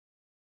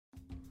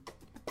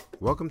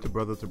Welcome to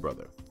Brother.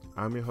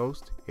 I'm your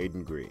host,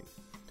 Hayden Green.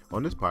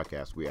 On this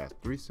podcast, we ask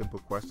 3 simple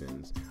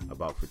questions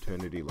about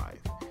fraternity life,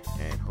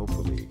 and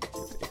hopefully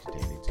it's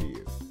entertaining to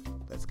you.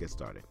 Let's get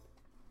started.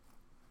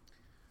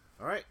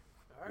 All right.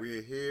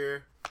 We're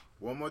here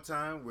one more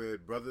time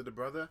with Brother,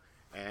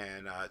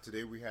 and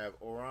today we have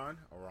Oron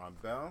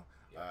Bell,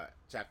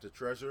 chapter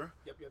treasurer,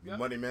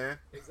 money man.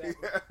 Exactly.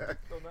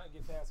 Don't nothing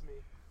get past me.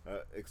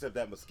 Except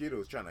that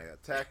mosquito is trying to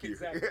attack you.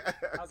 Exactly.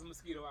 How's a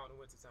mosquito out in the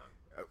wintertime?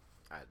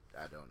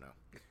 I don't know.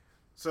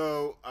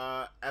 So,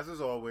 as is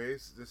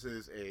always, this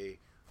is a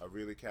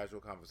really casual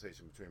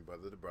conversation between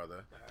brother to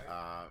brother.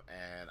 Right.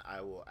 And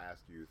I will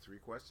ask you 3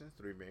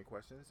 main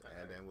questions,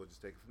 and then we'll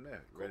just take it from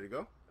there. You ready to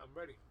go? I'm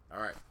ready.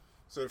 All right.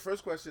 So the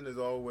first question is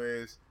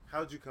always,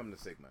 how did you come to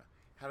Sigma?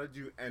 How did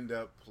you end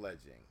up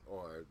pledging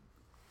or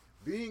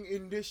being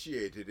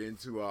initiated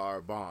into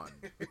our bond?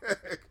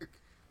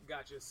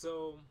 Gotcha.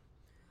 So,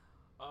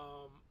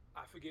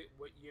 I forget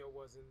what year it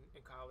was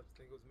in college. I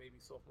think it was maybe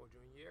sophomore,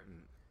 junior year.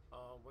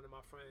 One of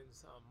my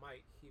friends,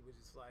 Mike, he was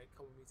just like,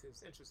 come with me to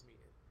this interest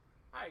meeting.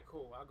 All right,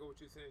 cool. I'll go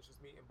with you to the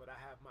interest meeting, but I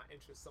have my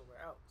interest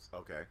somewhere else.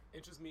 Okay.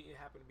 Interest meeting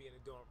happened to be in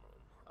the dorm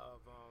room of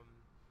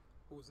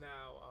who's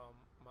now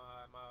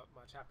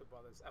my chapter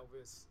brothers,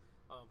 Elvis,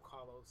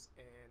 Carlos,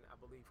 and I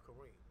believe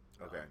Kareem.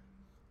 Okay.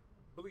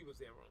 Believe it was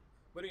their room.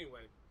 But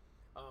anyway,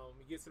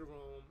 we get to the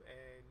room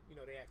and,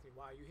 they asked me,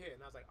 why are you here?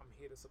 And I was like, I'm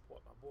here to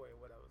support my boy or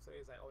whatever. So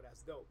it's like, oh,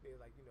 that's dope.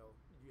 They're like,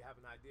 you have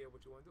an idea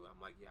what you want to do?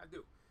 I'm like, yeah, I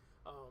do.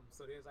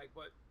 So there's like,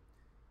 but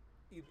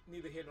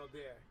neither here nor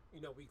there.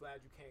 We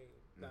glad you came.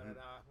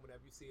 Whenever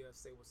you see us,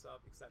 say what's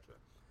up, etc.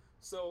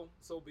 So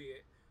be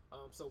it.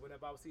 So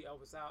whenever I would see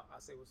Elvis out,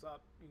 I say what's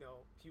up.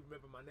 If you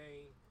remember my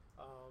name.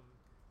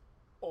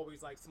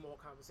 Always like small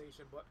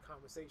conversation, but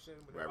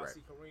conversation. Whenever I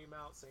see Kareem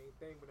out, same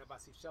thing. Whenever I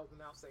see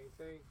Sheldon out, same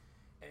thing.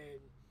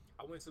 And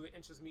I went to an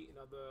interest meeting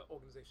of the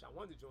organization I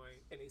wanted to join,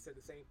 and they said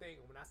the same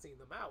thing. And when I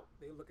seen them out,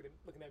 they looking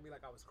at me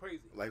like I was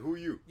crazy. Like, who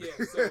you? Yeah.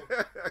 So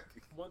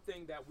one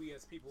thing that we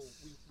as people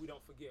we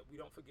don't forget. We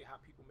don't forget how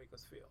people make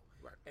us feel.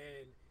 Right.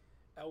 And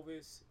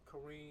Elvis,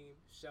 Kareem,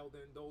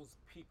 Sheldon, those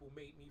people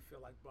made me feel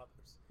like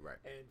brothers. Right.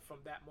 And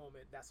from that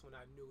moment, that's when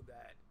I knew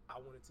that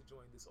I wanted to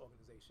join this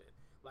organization.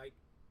 Like,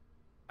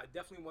 I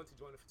definitely wanted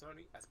to join the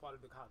fraternity as part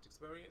of the college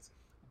experience,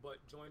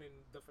 but joining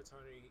this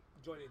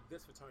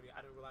fraternity,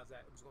 I didn't realize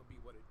that it was going to be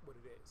what it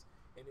is,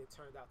 and it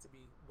turned out to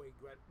be way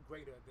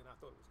greater than I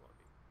thought it was going to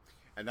be.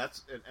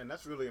 And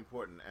that's really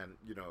important. And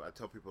I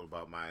tell people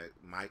about my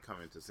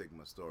coming to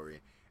Sigma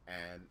story,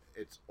 and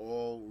it's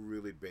all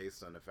really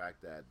based on the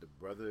fact that the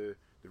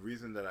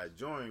reason that I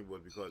joined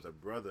was because a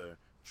brother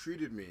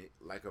treated me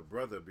like a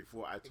brother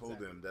before I told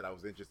him that I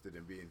was interested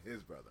in being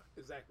his brother.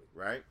 Exactly.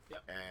 Right? Yep.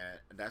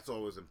 And that's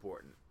always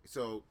important.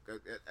 So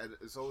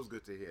it's always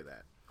good to hear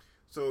that.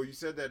 So you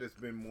said that it's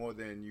been more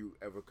than you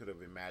ever could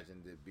have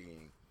imagined it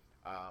being.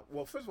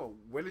 Well, first of all,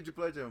 when did you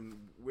pledge and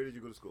where did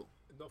you go to school?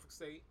 Norfolk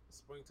State,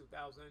 spring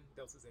 2000,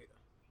 Delta Zeta.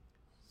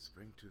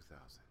 Spring 2000.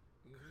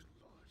 Good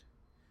Lord.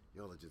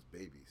 Y'all are just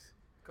babies.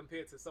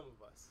 Compared to some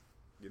of us.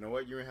 You know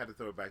what? You ain't had to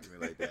throw it back to me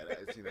like that.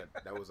 I seen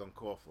that was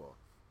uncalled for.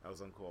 I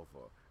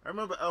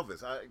remember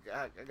Elvis. I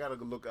gotta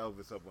go look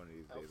Elvis up one of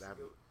these days.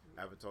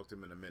 I haven't talked to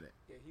him in a minute.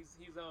 Yeah, he's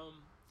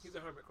a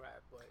hermit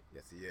crab, but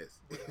yes, he is.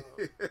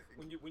 But,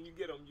 when you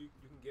get him, you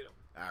can get him.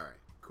 All right,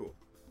 cool.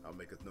 I'll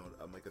make a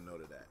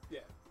note of that.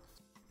 Yeah.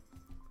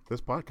 This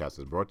podcast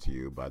is brought to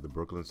you by the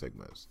Brooklyn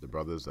Sigmas, the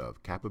brothers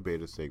of Kappa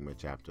Beta Sigma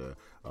chapter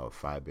of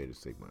Phi Beta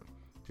Sigma.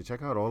 To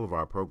check out all of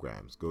our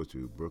programs, go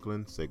to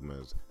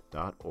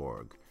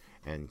brooklynsigmas.org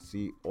and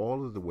see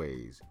all of the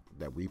ways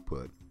that we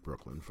put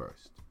Brooklyn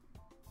first.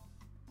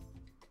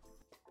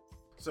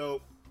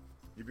 So,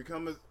 you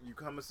become a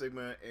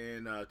Sigma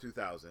in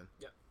 2000.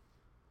 Yep.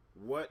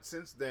 What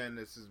since then?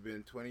 This has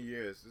been 20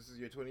 years. This is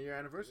your 20-year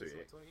anniversary.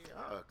 This is my 20 year.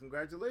 Oh,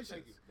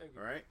 congratulations! Thank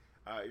you.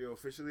 All right, you're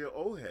officially an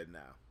old head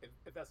now.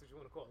 If that's what you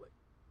want to call it.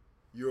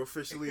 You're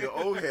officially an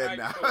old head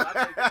now. Cool.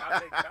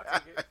 I'll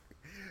take it.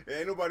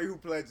 Ain't nobody who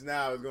pledged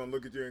now is gonna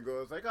look at you and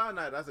go, "It's like, oh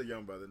no, that's a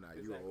young brother now.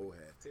 Exactly. You're an old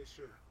head." It's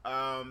true.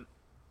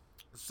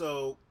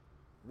 So,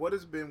 what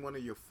has been one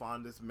of your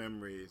fondest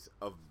memories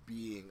of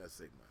being a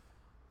Sigma?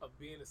 Of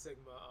being a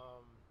Sigma,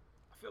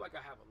 I feel like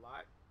I have a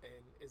lot,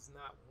 and it's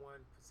not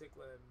one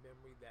particular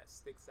memory that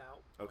sticks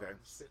out. Okay.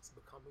 Since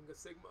becoming a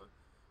Sigma,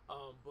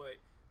 but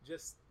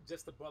just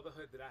the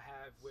brotherhood that I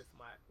have with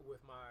my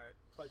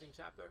pledging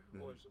chapter,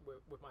 or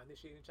with my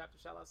initiating chapter,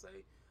 shall I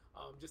say?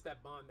 Just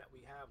that bond that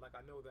we have. Like,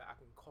 I know that I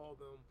can call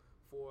them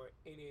for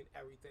any and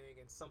everything,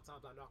 and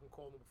sometimes I know I can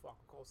call them before I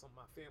can call some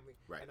of my family,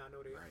 and I know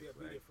they'll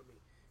be there for me.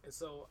 And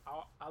so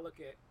I look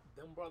at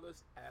them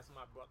brothers as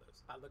my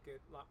brothers. I look at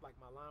like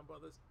my line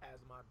brothers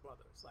as my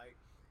brothers. Like,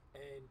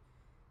 and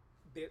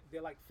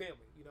they're like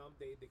family.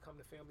 They come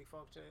to family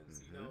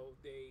functions.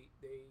 They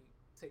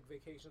take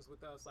vacations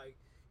with us. Like,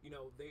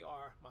 they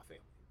are my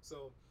family.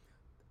 So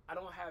I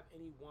don't have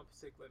any one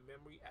particular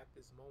memory at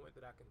this moment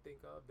that I can think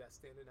of that's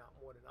standing out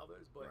more than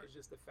others. But it's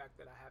just the fact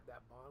that I have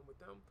that bond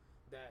with them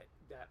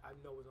that I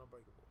know is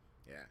unbreakable.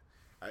 Yeah.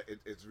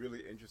 It's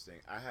really interesting.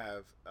 I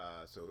have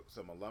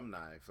some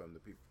alumni from the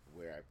people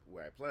where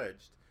I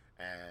pledged,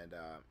 and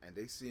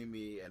they see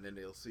me, and then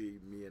they'll see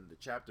me and the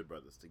chapter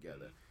brothers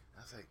together. Mm-hmm.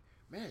 I was like,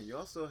 man,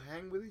 y'all still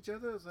hang with each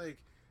other? It's like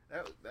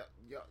that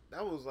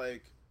was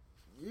like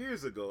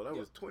years ago. That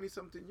was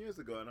 20-something years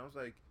ago, and I was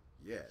like,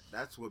 yeah,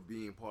 that's what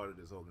being part of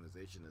this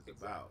organization is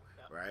about,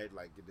 right?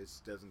 Like,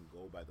 this doesn't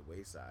go by the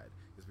wayside.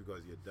 It's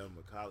because you're done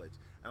with college.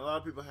 And a lot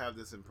of people have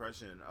this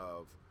impression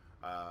of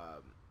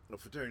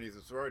fraternities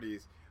and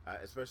sororities,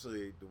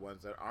 especially the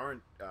ones that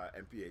aren't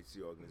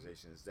MPHC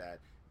organizations,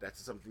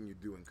 that's something you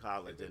do in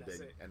college, and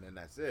then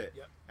that's it.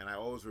 Yep. And I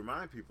always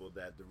remind people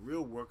that the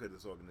real work of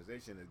this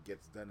organization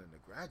gets done in the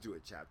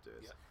graduate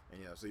chapters. Yep.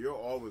 And so you're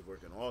always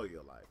working all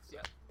your life. So.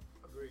 Yeah,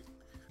 agreed.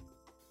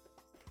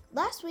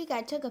 Last week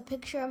I took a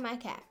picture of my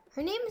cat.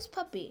 Her name is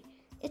Puppy.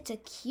 It's a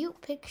cute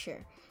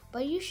picture,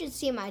 but you should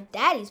see my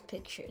daddy's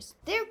pictures.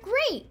 They're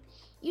great.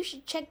 You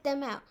should check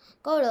them out.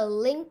 Go to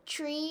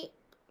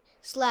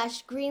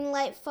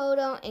Linktree/Greenlight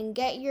Photo and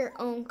get your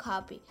own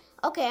copy.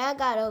 Okay, I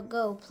gotta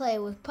go play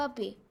with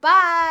Puppy.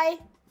 Bye!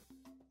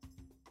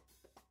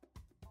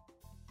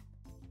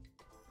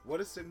 What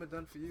has Sigma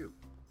done for you?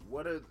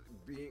 What has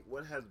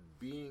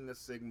being a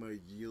Sigma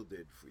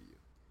yielded for you?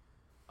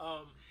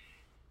 I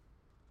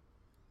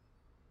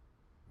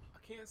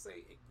can't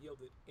say it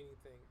yielded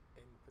anything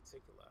in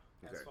particular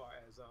as far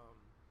as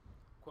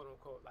quote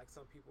unquote, like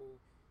some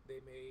people, they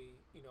may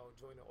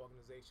join an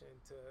organization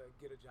to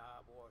get a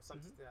job or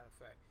something to that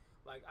effect.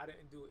 Like, I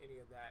didn't do any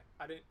of that.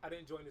 I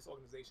didn't join this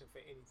organization for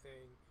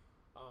anything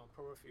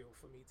peripheral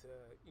for me to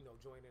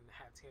join and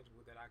have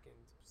tangible that I can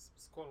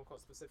quote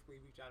unquote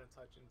specifically reach out and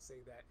touch and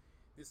say that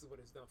this is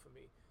what it's done for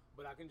me.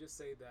 But I can just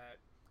say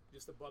that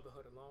just the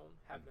brotherhood alone,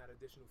 having that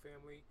additional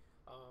family,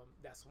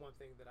 that's one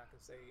thing that I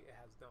can say it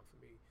has done for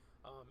me.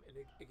 And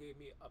it gave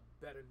me a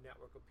better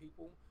network of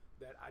people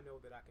that I know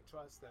that I can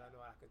trust, that I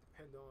know I can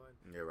depend on,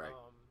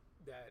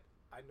 that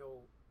I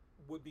know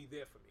would be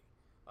there for me.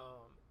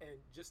 And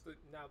just the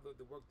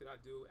work that I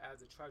do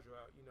as a treasurer,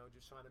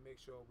 just trying to make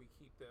sure we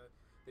keep the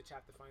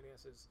chapter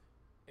finances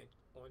in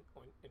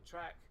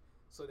track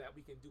so that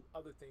we can do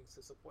other things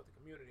to support the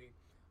community.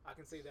 I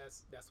can say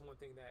that's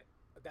one thing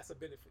that's a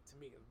benefit to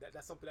me.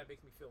 That's something that makes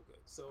me feel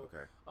good. So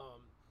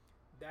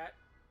that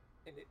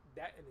in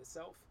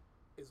itself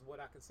is what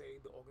I can say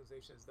the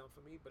organization has done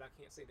for me, but I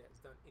can't say that it's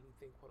done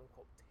anything quote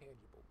unquote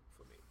tangible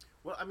for me.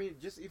 Well, I mean,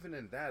 just even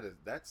in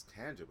that's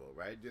tangible,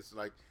 right? Just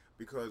like,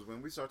 because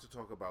when we start to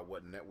talk about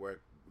what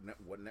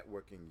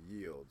networking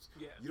yields,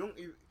 you don't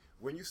even,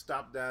 when you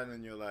stop down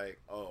and you're like,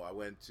 oh, I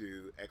went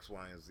to X,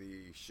 Y, and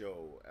Z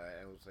show,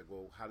 and it was like,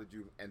 well, how did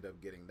you end up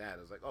getting that?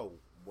 It's like, oh,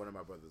 one of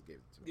my brothers gave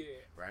it to me,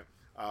 right?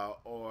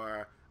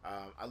 Or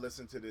I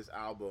listened to this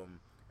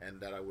album and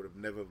that I would have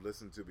never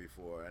listened to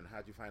before, and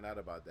how'd you find out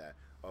about that?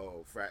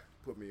 Oh, Frat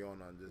put me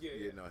on this,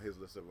 his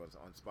list of ones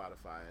on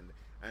Spotify,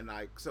 and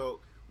like, so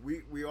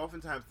we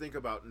oftentimes think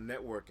about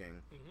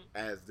networking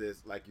as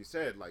this, like you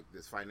said, like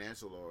this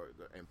financial or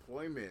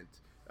employment,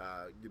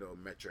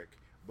 metric.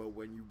 But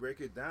when you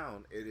break it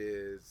down, it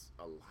is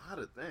a lot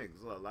of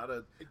things, a lot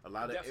of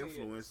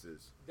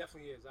influences.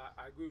 Definitely is.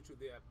 I agree with you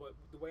there. But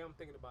the way I'm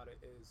thinking about it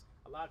is,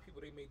 a lot of people,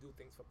 they may do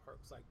things for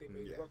perks. Like, they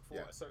may work for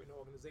a certain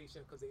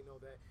organization because they know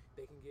that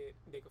they can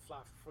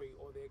fly for free,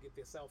 or they get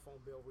their cell phone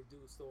bill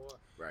reduced,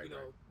 or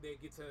they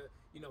get to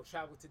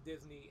travel to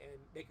Disney and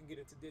they can get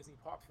into Disney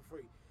Park for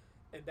free.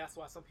 And that's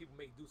why some people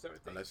may do certain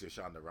things. Unless you're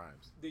Shonda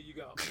Rhimes. There you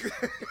go.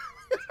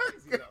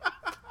 Crazy though.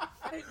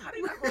 How did I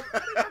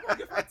go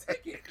get my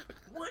ticket?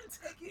 One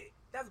ticket.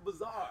 That's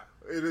bizarre.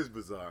 It is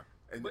bizarre,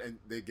 and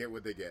they get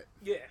what they get.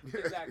 Yeah,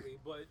 exactly.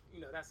 But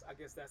I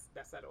guess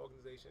that's that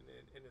organization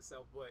in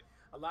itself. But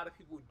a lot of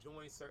people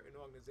join certain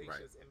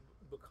organizations and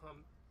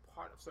become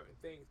part of certain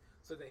things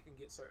so they can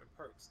get certain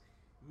perks.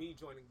 Me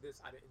joining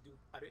this, I didn't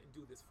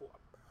do this for a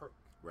perk.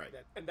 Right.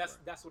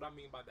 That's what I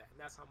mean by that,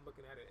 and that's how I'm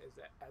looking at it. Is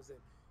that as in,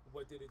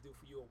 what did it do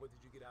for you, or what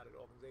did you get out of the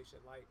organization?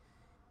 Like,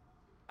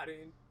 I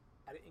didn't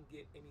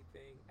get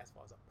anything as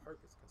far as a perk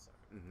is concerned,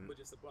 but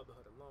just the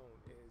brotherhood alone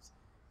is,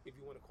 if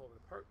you want to call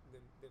it a perk, then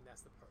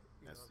that's the perk.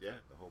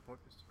 The whole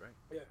purpose, right?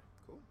 Yeah.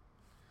 Cool.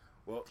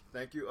 Well,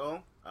 thank you,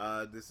 O.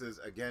 This has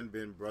again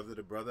been Brother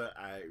to Brother.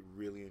 I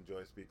really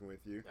enjoy speaking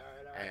with you, all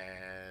right.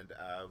 And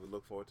we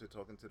look forward to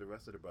talking to the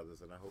rest of the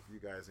brothers, and I hope you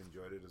guys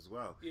enjoyed it as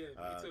well. Yeah,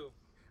 me too.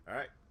 All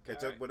right,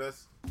 catch up with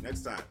us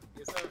next time.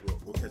 Yes, sir.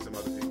 We'll catch some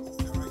other people.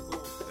 All right,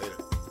 cool. Later.